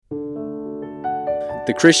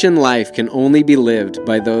The Christian life can only be lived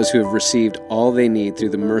by those who have received all they need through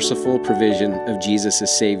the merciful provision of Jesus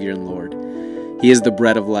as Savior and Lord. He is the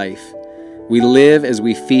bread of life. We live as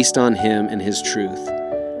we feast on Him and His truth.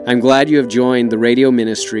 I'm glad you have joined the radio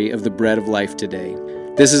ministry of the Bread of Life today.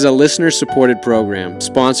 This is a listener-supported program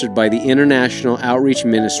sponsored by the International Outreach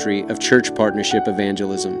Ministry of Church Partnership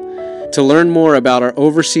Evangelism. To learn more about our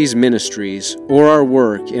overseas ministries or our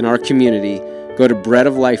work in our community, go to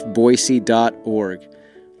breadoflifeboise.org.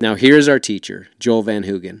 Now here's our teacher, Joel Van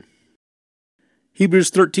Hoogen. Hebrews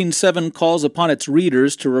 13:7 calls upon its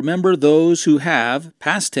readers to remember those who have,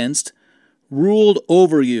 past tense, ruled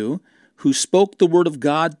over you, who spoke the word of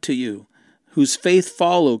God to you, whose faith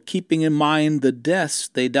follow, keeping in mind the deaths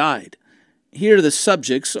they died. Here the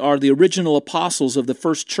subjects are the original apostles of the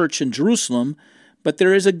first church in Jerusalem, but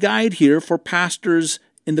there is a guide here for pastors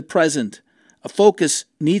in the present. A focus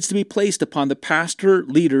needs to be placed upon the pastor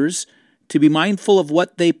leaders to be mindful of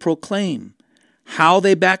what they proclaim, how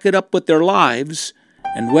they back it up with their lives,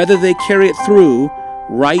 and whether they carry it through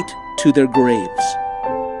right to their graves.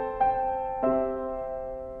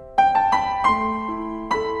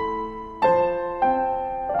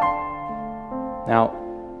 Now,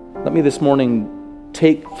 let me this morning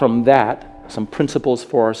take from that some principles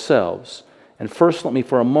for ourselves. And first, let me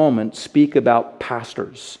for a moment speak about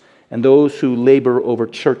pastors and those who labor over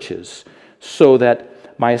churches, so that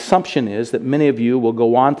my assumption is that many of you will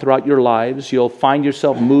go on throughout your lives. You'll find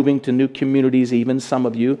yourself moving to new communities, even some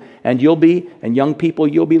of you, and young people,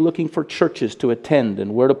 you'll be looking for churches to attend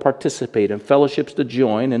and where to participate and fellowships to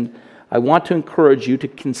join. And I want to encourage you to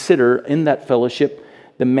consider in that fellowship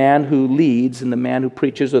the man who leads and the man who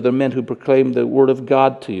preaches, or the men who proclaim the word of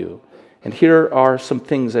God to you. And here are some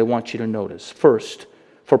things I want you to notice. First,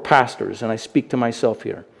 for pastors, and I speak to myself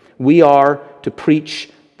here, we are to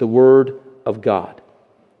preach the word of God.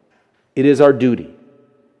 It is our duty.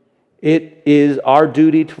 It is our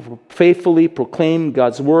duty to faithfully proclaim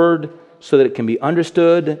God's word so that it can be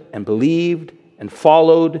understood and believed and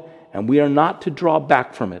followed, and we are not to draw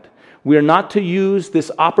back from it. We are not to use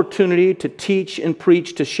this opportunity to teach and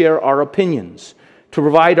preach to share our opinions, to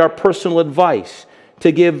provide our personal advice,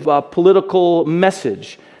 to give a political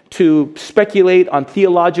message, to speculate on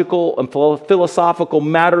theological and philosophical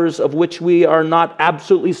matters of which we are not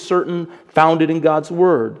absolutely certain founded in God's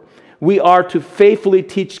word. We are to faithfully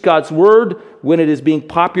teach God's word when it is being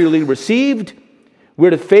popularly received. We're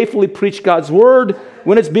to faithfully preach God's word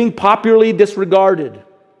when it's being popularly disregarded.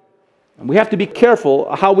 And we have to be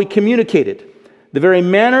careful how we communicate it. The very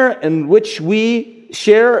manner in which we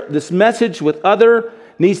share this message with others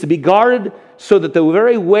needs to be guarded, so that the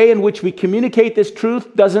very way in which we communicate this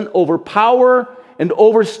truth doesn't overpower and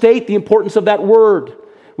overstate the importance of that word.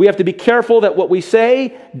 We have to be careful that what we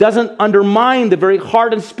say doesn't undermine the very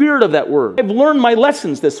heart and spirit of that word. I've learned my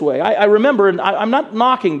lessons this way. I remember, and I'm not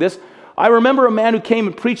knocking this, I remember a man who came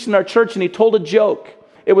and preached in our church, and he told a joke.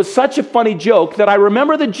 It was such a funny joke that I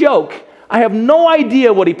remember the joke. I have no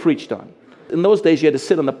idea what he preached on. In those days, you had to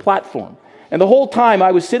sit on the platform. And the whole time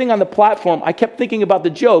I was sitting on the platform, I kept thinking about the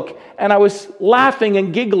joke, and I was laughing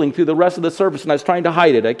and giggling through the rest of the service, and I was trying to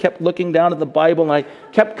hide it. I kept looking down at the Bible, and I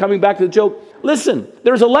kept coming back to the joke. Listen,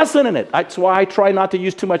 there's a lesson in it. That's why I try not to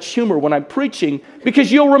use too much humor when I'm preaching,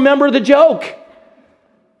 because you'll remember the joke.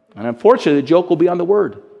 And unfortunately, the joke will be on the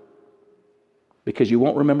word, because you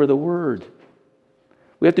won't remember the word.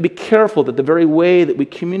 We have to be careful that the very way that we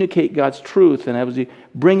communicate God's truth, and as we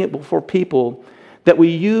bring it before people, that we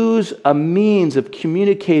use a means of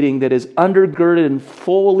communicating that is undergirded and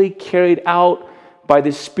fully carried out by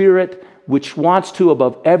the Spirit, which wants to,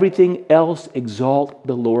 above everything else, exalt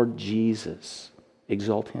the Lord Jesus.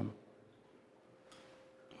 Exalt Him.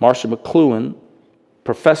 Marshall McLuhan,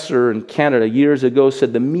 professor in Canada years ago,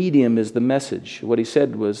 said the medium is the message. What he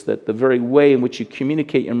said was that the very way in which you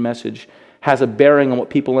communicate your message has a bearing on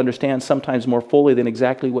what people understand, sometimes more fully than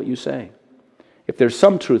exactly what you say. If there's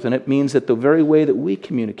some truth in it, it means that the very way that we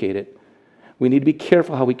communicate it, we need to be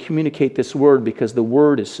careful how we communicate this word, because the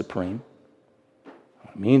word is supreme.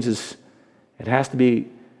 What it means is it has to be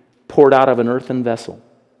poured out of an earthen vessel,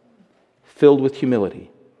 filled with humility,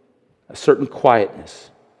 a certain quietness,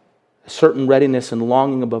 a certain readiness and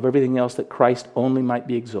longing above everything else that Christ only might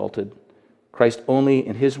be exalted, Christ only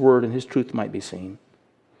in His word and His truth might be seen.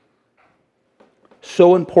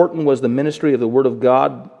 So important was the ministry of the Word of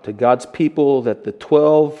God to God's people that the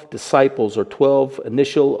 12 disciples, or 12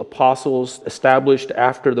 initial apostles established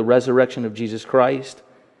after the resurrection of Jesus Christ,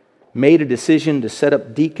 made a decision to set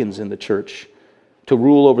up deacons in the church to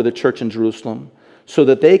rule over the church in Jerusalem, so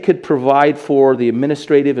that they could provide for the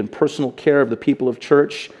administrative and personal care of the people of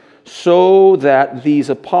church, so that these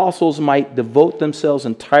apostles might devote themselves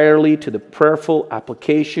entirely to the prayerful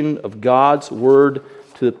application of God's word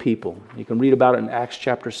to the people. You can read about it in Acts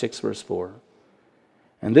chapter 6, verse 4.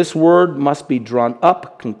 And this word must be drawn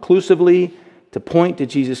up conclusively to point to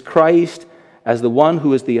Jesus Christ as the one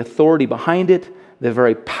who is the authority behind it, the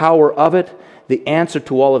very power of it, the answer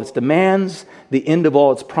to all of its demands, the end of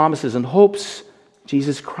all its promises and hopes,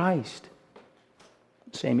 Jesus Christ.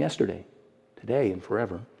 Same yesterday, today, and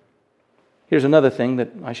forever. Here's another thing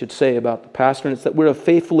that I should say about the pastor, and it's that we're to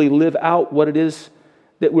faithfully live out what it is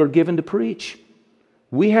that we're given to preach.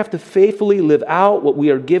 We have to faithfully live out what we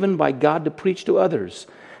are given by God to preach to others.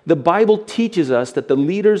 The Bible teaches us that the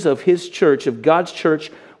leaders of His church, of God's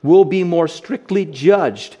church, will be more strictly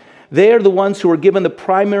judged. They are the ones who are given the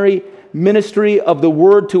primary ministry of the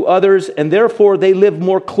word to others, and therefore they live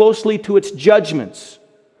more closely to its judgments.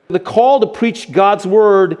 The call to preach God's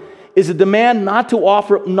word is a demand not to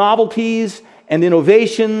offer novelties and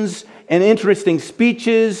innovations and interesting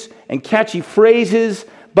speeches and catchy phrases,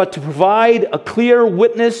 but to provide a clear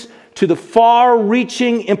witness to the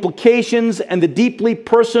far-reaching implications and the deeply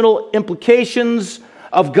personal implications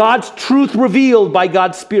of God's truth revealed by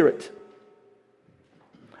God's Spirit.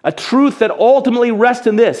 A truth that ultimately rests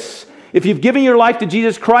in this: if you've given your life to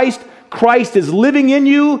Jesus Christ, Christ is living in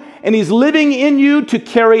you, and He's living in you to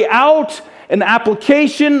carry out an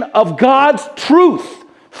application of God's truth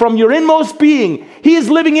from your inmost being. He is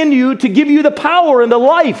living in you to give you the power and the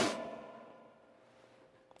life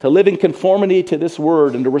to live in conformity to this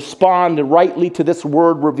word and to respond rightly to this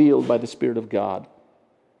word revealed by the Spirit of God.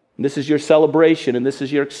 And this is your celebration, and this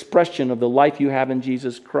is your expression of the life you have in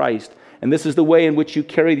Jesus Christ. And this is the way in which you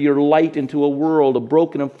carry your light into a world, a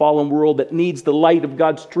broken and fallen world that needs the light of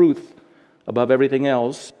God's truth above everything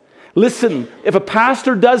else. Listen, if a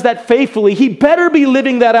pastor does that faithfully, he better be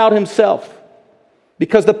living that out himself,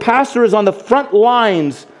 because the pastor is on the front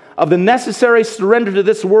lines of the necessary surrender to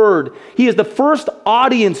this word. He is the first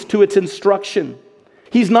audience to its instruction.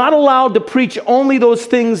 He's not allowed to preach only those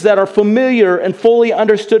things that are familiar and fully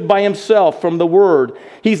understood by himself from the word.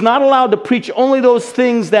 He's not allowed to preach only those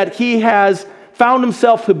things that he has found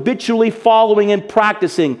himself habitually following and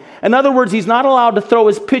practicing. In other words, he's not allowed to throw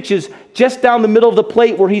his pitches just down the middle of the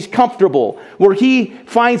plate where he's comfortable, where he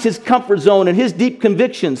finds his comfort zone and his deep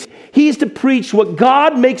convictions. He's to preach what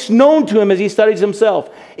God makes known to him as he studies himself,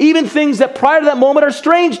 even things that prior to that moment are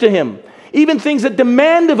strange to him, even things that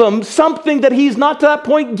demand of him something that he's not to that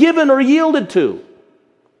point given or yielded to.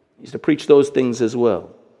 He's to preach those things as well.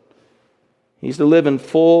 He's to live in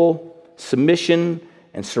full submission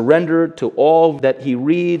and surrender to all that he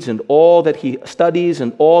reads and all that he studies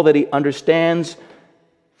and all that he understands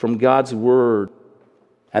from God's word.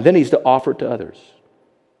 And then he's to offer it to others.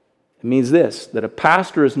 It means this, that a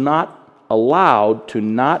pastor is not allowed to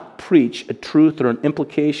not preach a truth or an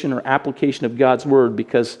implication or application of God's word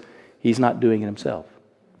because he's not doing it himself.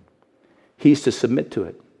 He's to submit to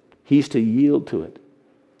it. He's to yield to it.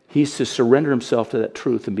 He's to surrender himself to that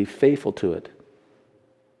truth and be faithful to it.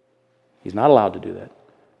 He's not allowed to do that.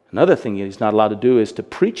 Another thing he's not allowed to do is to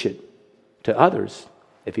preach it to others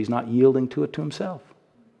if he's not yielding to it to himself.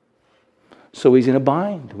 So he's in a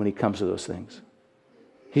bind when he comes to those things.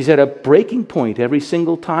 He's at a breaking point every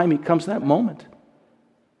single time he comes to that moment.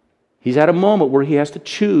 He's at a moment where he has to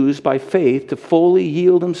choose by faith to fully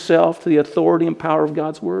yield himself to the authority and power of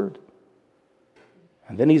God's word.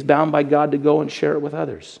 And then he's bound by God to go and share it with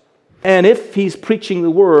others. And if he's preaching the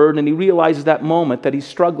word and he realizes that moment that he's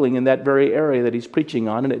struggling in that very area that he's preaching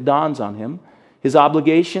on, and it dawns on him, his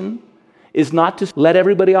obligation is not to let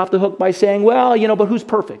everybody off the hook by saying, well, but who's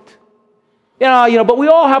perfect? But we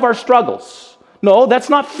all have our struggles. No, that's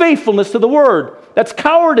not faithfulness to the word. That's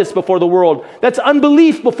cowardice before the world. That's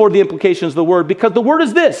unbelief before the implications of the word, because the word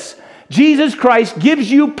is this: Jesus Christ gives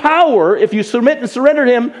you power, if you submit and surrender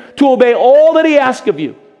to him, to obey all that he asks of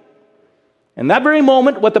you. In that very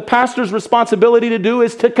moment, what the pastor's responsibility to do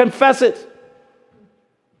is to confess it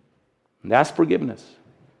and ask forgiveness.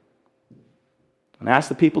 And ask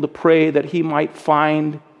the people to pray that he might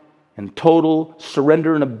find in total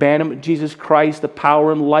surrender and abandonment to Jesus Christ the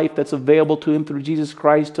power and life that's available to him through Jesus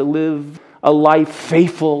Christ to live a life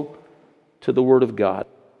faithful to the Word of God.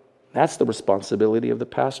 That's the responsibility of the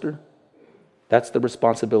pastor. That's the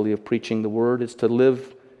responsibility of preaching the Word, is to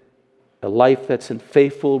live a life that's in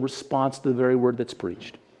faithful response to the very word that's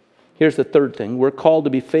preached. Here's the third thing. We're called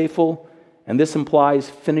to be faithful, and this implies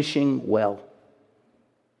finishing well.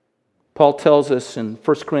 Paul tells us in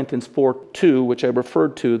 1 Corinthians 4:2, which I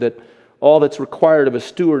referred to, that all that's required of a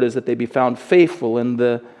steward is that they be found faithful. And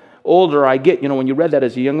the older I get, when you read that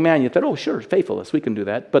as a young man, you thought, oh, sure, faithfulness, we can do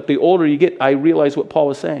that. But the older you get, I realize what Paul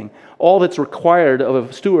was saying. All that's required of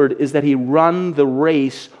a steward is that he run the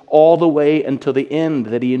race all the way until the end,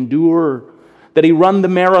 that he endure, that he run the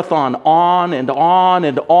marathon on and on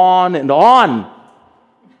and on and on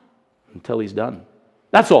until he's done.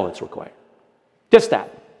 That's all that's required. Just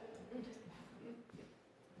that.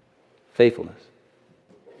 Faithfulness.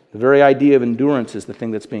 The very idea of endurance is the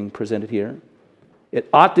thing that's being presented here. It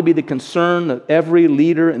ought to be the concern of every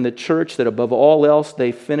leader in the church that above all else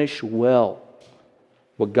they finish well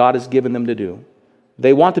what God has given them to do.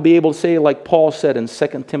 They want to be able to say, like Paul said in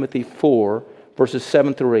 2 Timothy 4, verses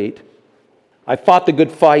 7 through 8, I fought the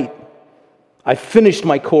good fight. I finished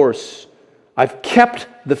my course. I've kept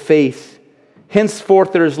the faith.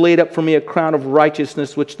 Henceforth there is laid up for me a crown of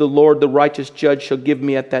righteousness, which the Lord, the righteous judge, shall give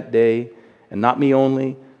me at that day, and not me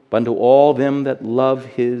only, but unto all them that love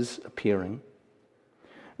his appearing.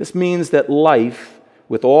 This means that life,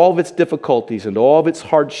 with all of its difficulties and all of its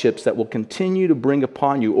hardships that will continue to bring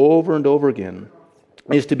upon you over and over again,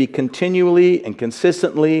 is to be continually and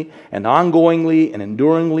consistently and ongoingly and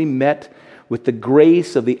enduringly met with the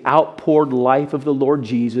grace of the outpoured life of the Lord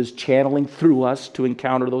Jesus channeling through us to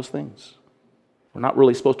encounter those things. We're not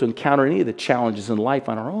really supposed to encounter any of the challenges in life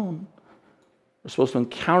on our own. We're supposed to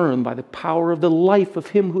encounter them by the power of the life of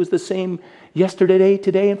Him who is the same yesterday,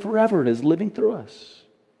 today, and forever, and is living through us.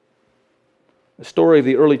 The story of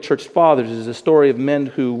the early church fathers is a story of men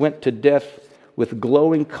who went to death with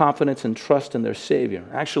glowing confidence and trust in their Savior.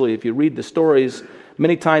 Actually, if you read the stories,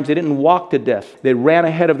 many times they didn't walk to death. They ran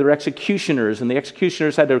ahead of their executioners, and the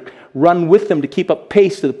executioners had to run with them to keep up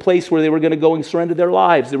pace to the place where they were going to go and surrender their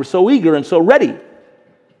lives. They were so eager and so ready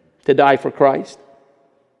to die for Christ.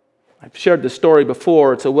 I've shared this story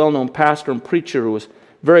before. It's a well-known pastor and preacher who was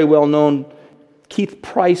very well-known. Keith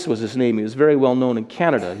Price was his name. He was very well-known in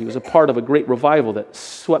Canada. He was a part of a great revival that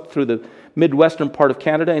swept through the Midwestern part of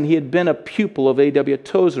Canada, and he had been a pupil of A.W.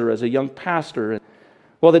 Tozer as a young pastor.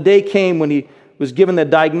 Well, the day came when he was given the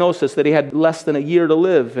diagnosis that he had less than a year to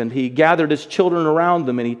live, and he gathered his children around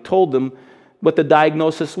them, and he told them what the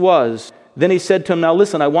diagnosis was. Then he said to them, now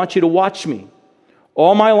listen, I want you to watch me.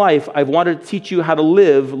 All my life, I've wanted to teach you how to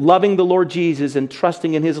live, loving the Lord Jesus and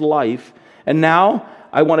trusting in His life, and now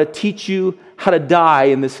I want to teach you how to die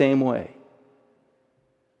in the same way.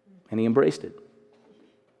 And he embraced it.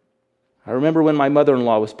 I remember when my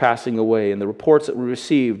mother-in-law was passing away and the reports that we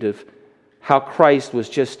received of how Christ was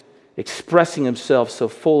just expressing Himself so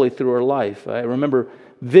fully through her life. I remember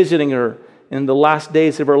visiting her in the last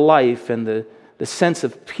days of her life and the sense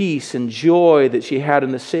of peace and joy that she had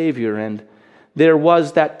in the Savior. And there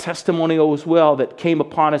was that testimony as well that came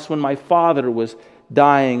upon us when my father was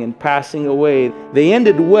dying and passing away. They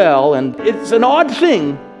ended well, and it's an odd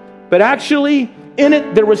thing, but actually in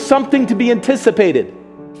it there was something to be anticipated.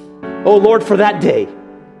 Oh Lord, for that day,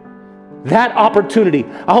 that opportunity.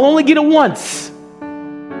 I'll only get it once.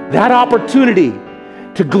 That opportunity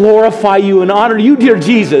to glorify You and honor You, dear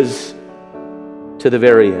Jesus, to the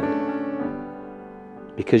very end.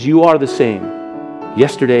 Because You are the same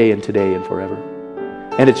yesterday and today and forever.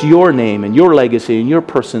 And it's Your name and Your legacy and Your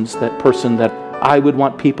person that I would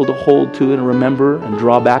want people to hold to and remember and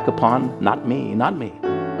draw back upon. Not me.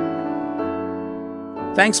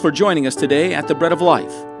 Thanks for joining us today at the Bread of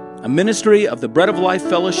Life, a ministry of the Bread of Life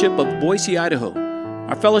Fellowship of Boise, Idaho.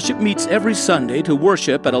 Our fellowship meets every Sunday to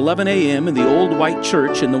worship at 11 a.m. in the Old White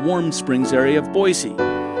Church in the Warm Springs area of Boise.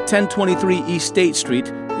 1023 East State Street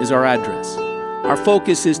is our address. Our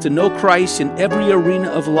focus is to know Christ in every arena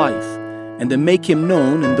of life and to make Him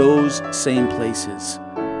known in those same places.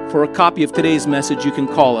 For a copy of today's message, you can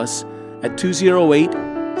call us at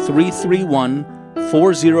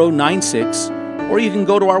 208-331-4096, or you can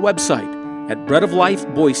go to our website at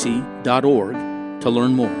breadoflifeboise.org to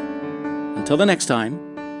learn more. Until the next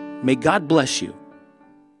time, may God bless you